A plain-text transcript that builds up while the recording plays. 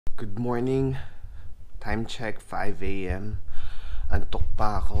Good morning. Time check 5 a.m. Antok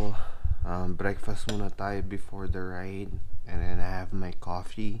pa ako. Breakfast muna tayo before the ride. And then I have my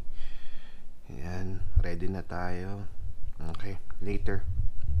coffee. Ayan, ready na tayo. Okay, later.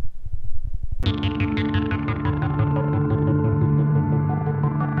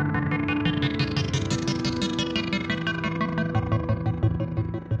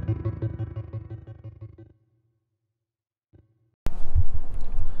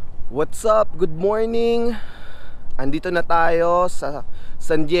 What's up? Good morning. Andito na tayo sa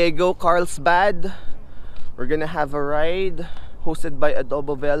San Diego, Carlsbad. We're gonna have a ride hosted by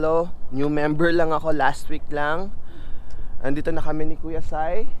Adobo Velo. New member lang ako, last week lang. Andito na kami ni Kuya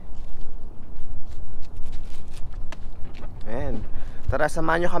Sai. Ayan. Tara,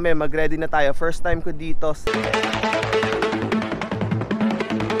 samahan nyo kami, mag-ready na tayo. First time ko dito.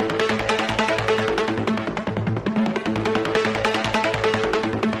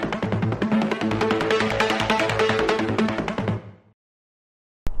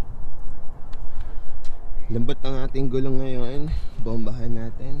 Lambot ang ating gulong ngayon. Bombahan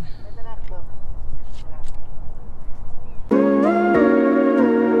natin.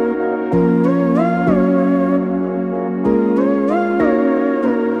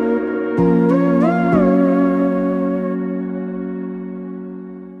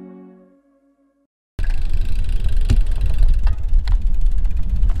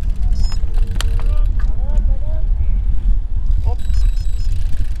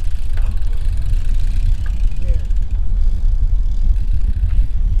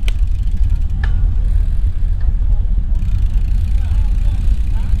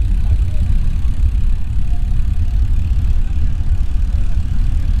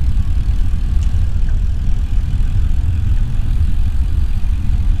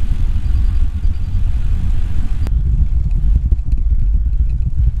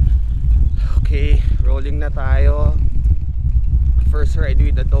 Okay, rolling na tayo. First ride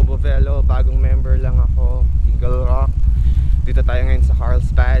with Adobo Velo. Bagong member lang ako. Eagle Rock. Dito tayo ngayon sa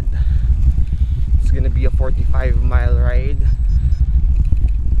Carlsbad. It's gonna be a 45-mile ride.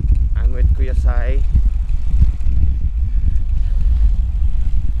 I'm with Kuya Sai.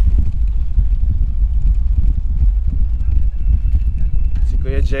 Si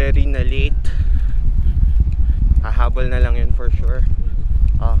Kuya Jerry na late. Hahabol na lang yun for sure.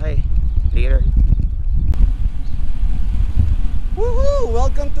 Okay, later. Woohoo!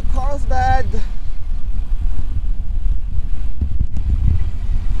 Welcome to Carlsbad!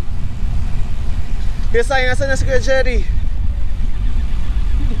 Kuya Sai, nasa na si Kuya Jerry?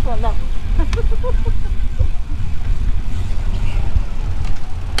 Hindi ko alam.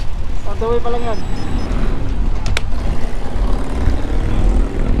 On the way pa lang yan.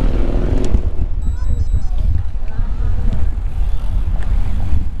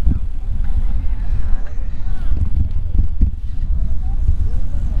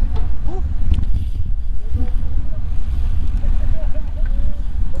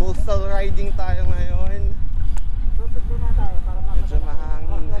 Coastal riding tayo ngayon. Medyo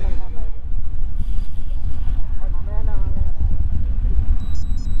mahangin.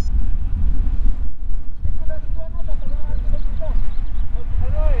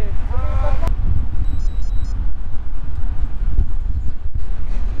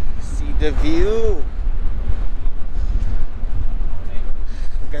 See the view.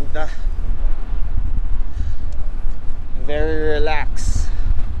 Ang ganda. Very relaxed.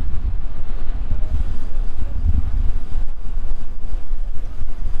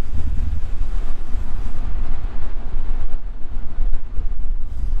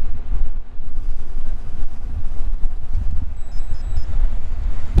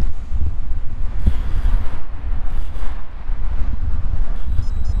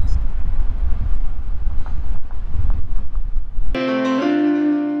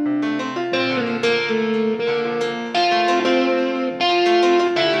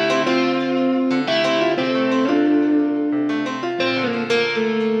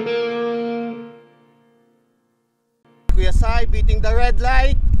 Kuya Sai beating the red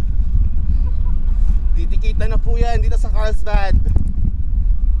light. Titikita na po yan dito sa Carlsbad.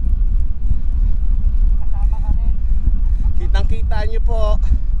 Kasama ka rin. Kitang kita nyo po.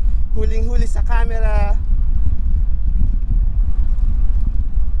 Huling huli sa camera.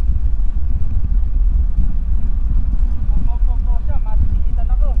 Pumapumpo siya, matitikitan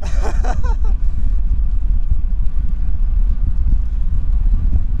ako.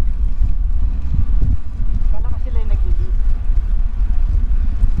 Kala ka sila yung nag-lead.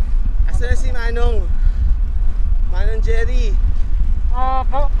 Asa na si Manong? Manong Jerry.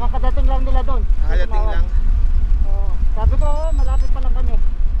 Kakadating lang nila doon. Nakadating lang. Sabi ko, malapit pa lang kami.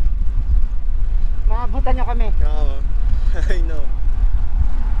 Nakita nyo kami. Oo. I know.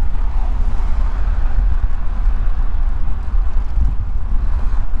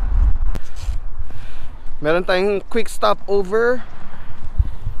 Meron tayong quick stop over.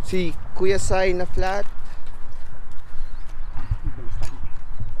 Si Kuya Sai na flat.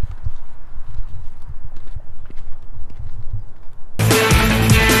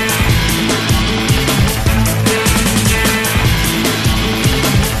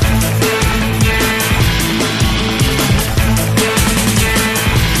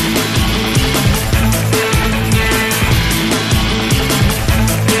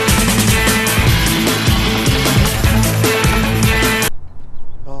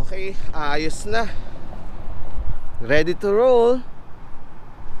 Okay, ayos na. Ready to roll.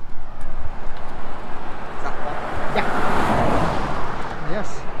 Sakto. Yeah.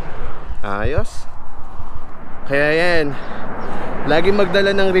 Ayos. Ayos. Kaya yan, lagi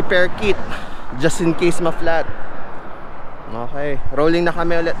magdala ng repair kit just in case ma-flat. Okay, rolling na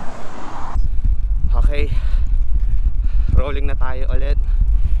kami ulit. Okay, rolling na tayo ulit.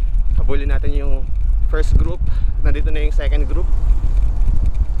 Habulin natin yung first group. Nandito na yung second group.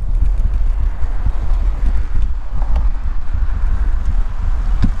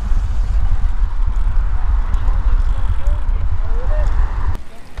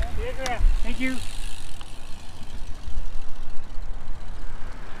 Thank you.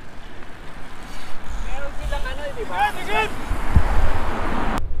 Meron silang ano, di ba?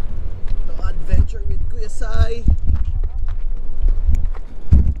 To adventure with Kuya Sai.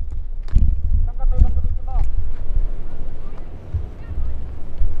 Saan ka tayo dito mo?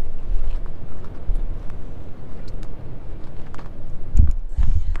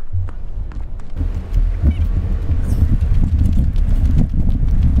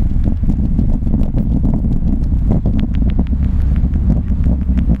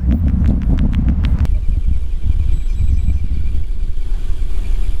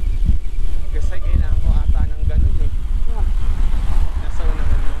 Kasi kailangan ko ata ng ganun eh. Nasa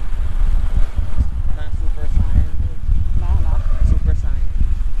unahan mo. Na super saiyan eh. Na? Super saiyan.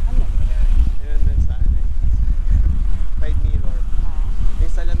 Ano? Yun dun sa ano eh. Side mirror.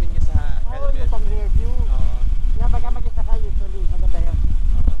 Yung salamin niya sa Oo, helmet. yung pang rear view. Oo. Yeah, baga mag-isa ka usually. Maganda yun.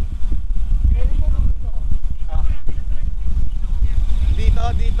 Oo. Meron din dito. Ah.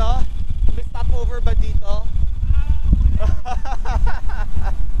 Dito? May stopover ba dito?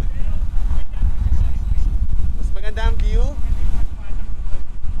 Mas maganda ang view?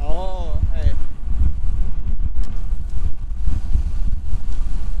 Oo, okay.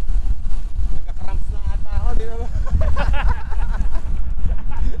 Nagka-cramps lang ata ako, di ba ba?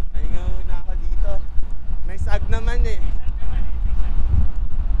 Pahinga muna ako dito. May sag naman eh.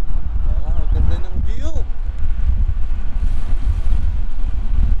 Wow, ganda ng view.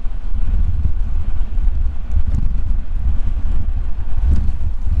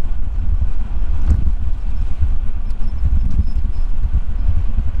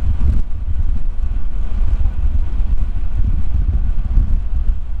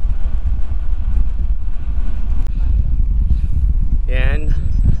 Yan.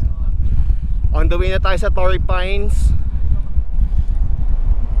 On the way na tayo sa Torrey Pines.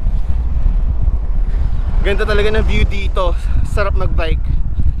 Ganda talaga ng view dito. Sarap magbike.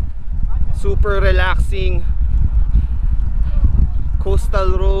 Super relaxing.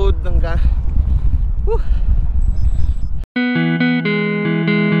 Coastal road. Woo!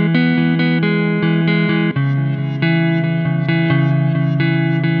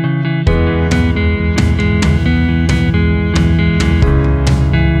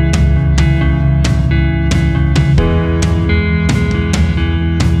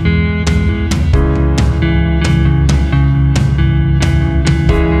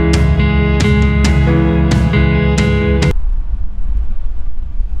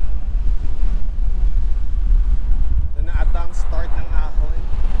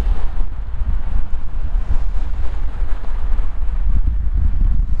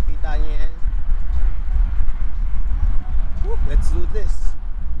 Let's do this.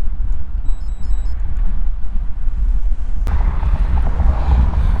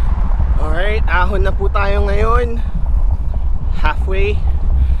 Alright, ahon na po tayo ngayon. Halfway.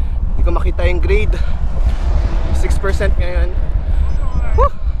 Hindi ko makita yung grade. 6% ngayon.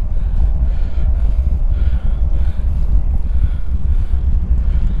 Woo!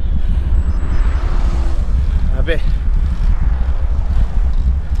 Sabi.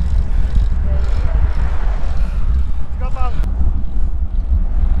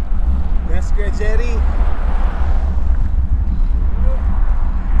 Yes, Kuya Jerry.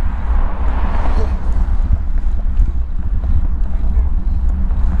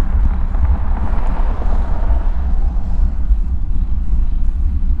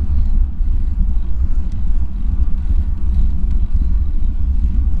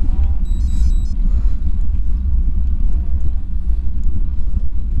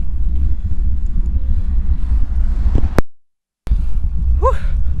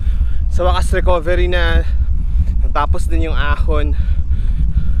 Sa wakas recovery na. Natapos din yung ahon.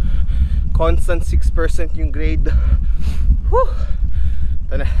 Constant 6% yung grade. Whew.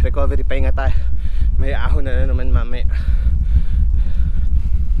 Ito na, recovery, pahinga tayo. May ahon na naman mamaya.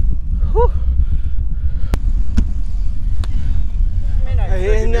 Whew.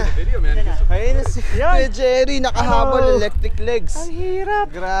 Ayan na. Ayan na si Kuya Jerry, nakahabol, electric legs. Ang hirap.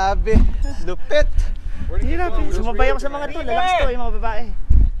 Grabe, lupit. Hirap. Sumabay ako sa mga to. Lalakas to yung mga babae.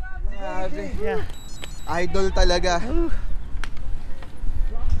 Grabe. Yeah. Idol talaga.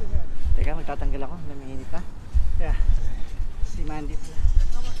 Teka, magtatanggal ako. Namihinit na. Yeah. Si Mandy pala.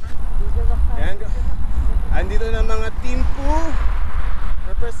 Ayan. Andito na mga team po.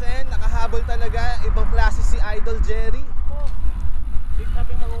 Represent, nakahabol talaga. Ibang klase si Idol Jerry.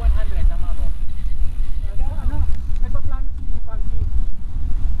 Sabi mo 100, tama ko. Ano? Nagpa-plano si Funky.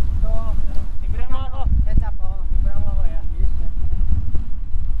 So, Libre mo ako. heads up oh. Libre mo ako, ya. Yes, yes.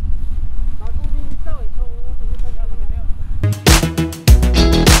 Bago uminit daw eh. So,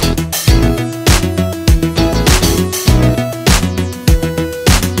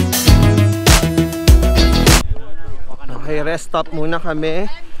 Okay, rest stop muna kami.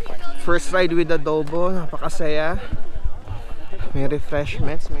 First ride with Adobo, napakasaya. May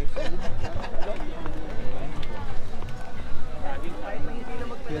refreshments, may food.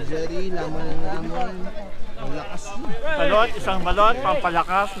 Kuya Jerry, lamon ng lamon. Malakas yun. Balot, isang balot,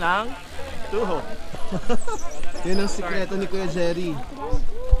 pampalakas ng tuho. Yun ang sikreto ni Kuya Jerry.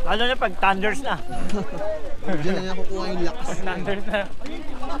 Lalo na pag thunders na. Diyan na nakukuha yung lakas. Pag thunders na.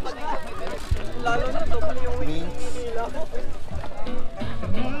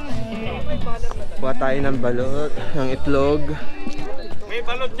 Kuha tayo ng balot, ng itlog. May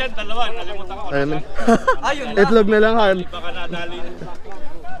balot dyan, dalawa. Nalimutan ko. Alam mo? Itlog na lang, Han. Baka nadali.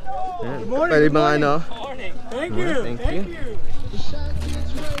 Ayan. Pwede bang ano? Morning. Thank you. Thank you.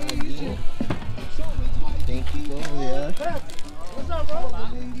 Thank you. Yeah.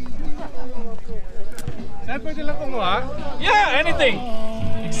 Saan pwede lang kumuha? Yeah, anything.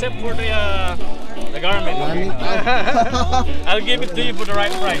 Except for the garment. Maraming tao. I'll give it to you for the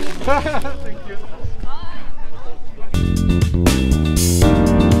right price. Thank you.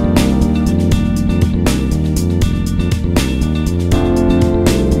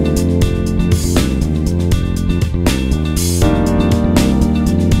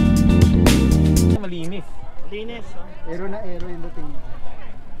 Malinis. linis. Aero na aero yung dating niya.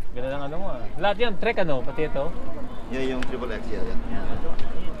 Ganda ng ano mo ah. Lahat yan, trek ano, pati ito. Yeah, yung triple X, yeah.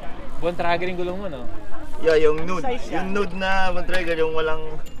 Buwan trager yung gulong mo, no? Yeah, yung nude. Size yan. Yung nude na Montrigger, yung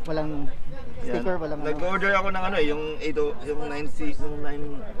walang... Walang Yan. sticker, walang Nag-order ako ng ano eh, yung 8, yung 9C, yung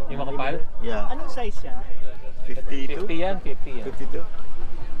 9... Yung makapal? Yeah. Anong size yan? 52? 50 yan, 50 yan. 52?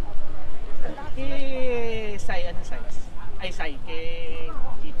 Sai, anong size? Ay, Sai,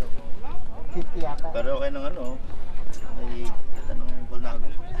 Kito. 50 yata. Pero okay ng ano, may kita ng Volnago.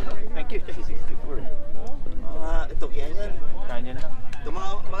 Thank you. 64. Ito, kaya yan. Kanyan lang. Ito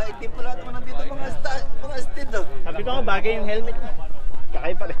mga itim pala naman nandito, mga stid oh. Sabi ko nga, bagay yung helmet mo.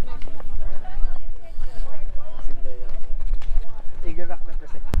 Kakay pala. Eagle Rock na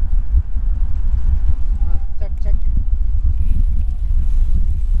kasi. Check, check.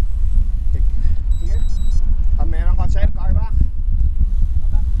 Check. Here. Meron ko check, car back.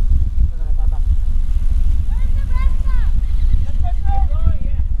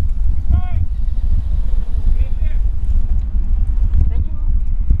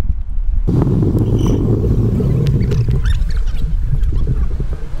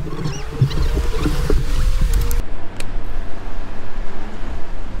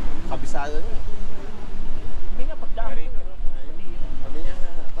 Kabisado na. Hindi nga pagdaan. Sabi niya,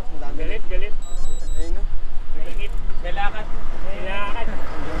 tapos ang dami. Galit, galit. Ayun na. Galit. Kailangan. Kailangan.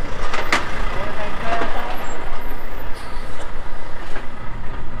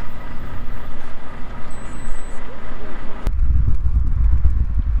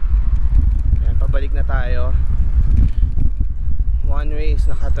 Ayan, pabalik na tayo. One way is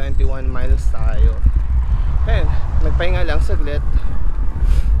naka 21 miles tayo. Ayan, nagpahinga lang saglit.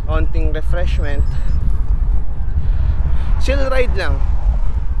 Onting refreshment. Chill ride lang.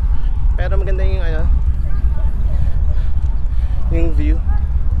 Pero maganda yung ano, yung view.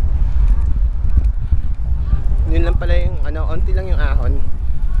 Yun lang pala yung ano, onti lang yung ahon.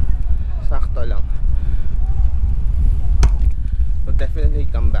 Sakto lang. We'll definitely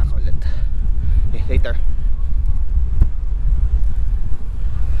come back ulit. Okay, later.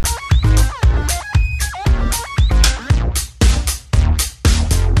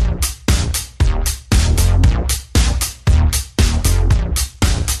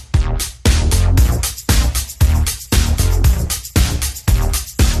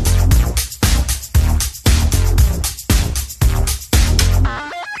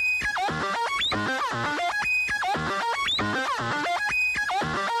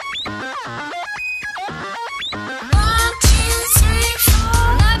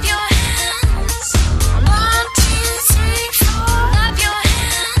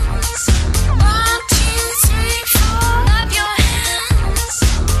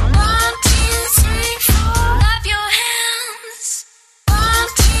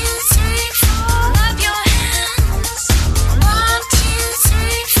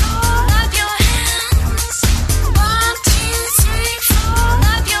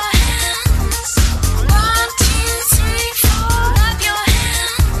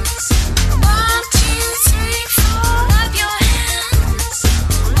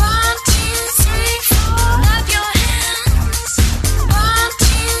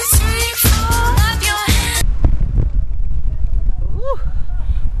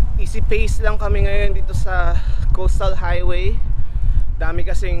 pace lang kami ngayon dito sa Coastal Highway. Dami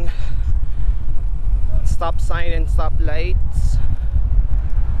kasing stop sign and stop lights.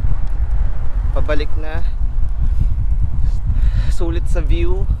 Pabalik na. Sulit sa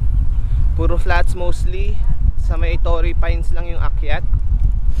view. Puro flats mostly. Sa may Torrey Pines lang yung akyat.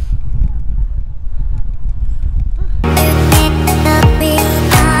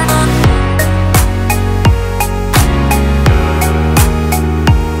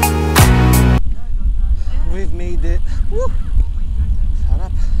 We've made it. Woo! Sarap.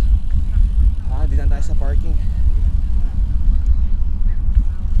 Dito na tayo sa parking.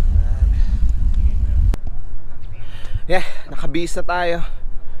 Yeah, nakabihis na tayo.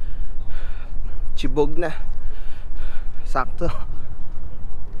 Chibog na. Sakto.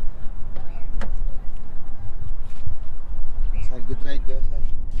 Good ride, guys.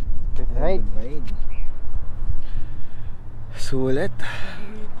 Good ride. Good ride. Sulit.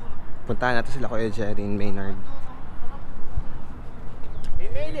 Puntahan natin sila Kuya Jerry in Maynard.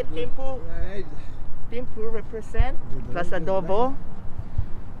 We made it, Timpu. Ride. Timpu represent. Plus Adobo.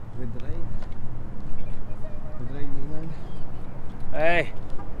 Good ride. Good ride, Maynard. Hey.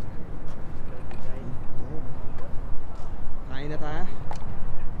 Kain na tayo.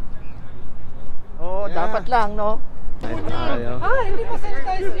 Oo, Yeah. dapat lang, no? Kain tayo. Hindi pa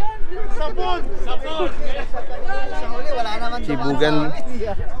sanitize yan. Sabon! Sabon! Sa huli, wala naman. Chibugan.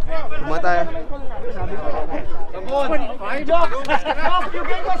 Kuma tayo. Sabon! Doc, you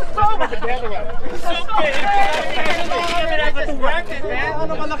gave us soap!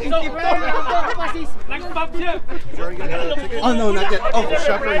 Ano malaking tip? Nag-pump siya! Oh no, not yet. Oh,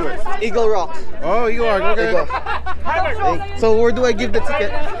 shop everywhere. Eagle Rock. Oh, you are. Okay. Eagle. So where do I give the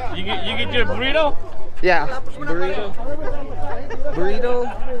ticket? You get your burrito? Yeah. Burrito. Burrito.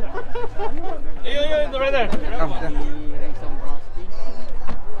 Yun, right there. Oh, yeah.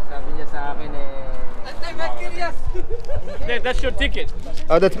 Sabi niya sa akin Yeah, that's your ticket.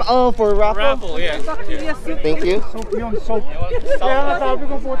 Oh, that's for raffle. Raffle, yeah. Thank you.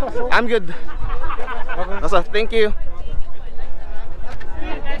 I'm good. Also, thank you.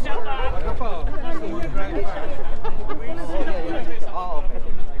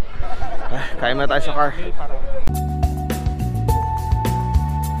 Kain na tayo sa car.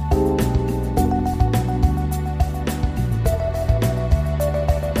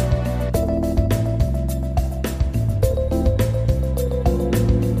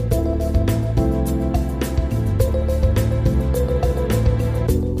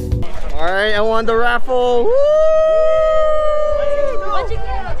 Alright, I won the raffle. Woo! What'd you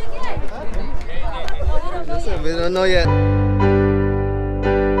get? What'd you get? We don't know yet.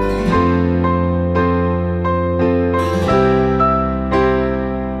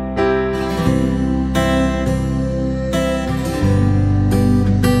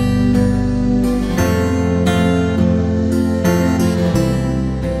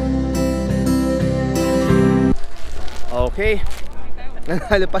 Okay.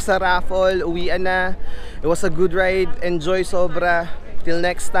 Nanalo pa sa raffle, uwian na. It was a good ride. Enjoy sobra. Till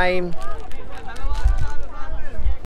next time.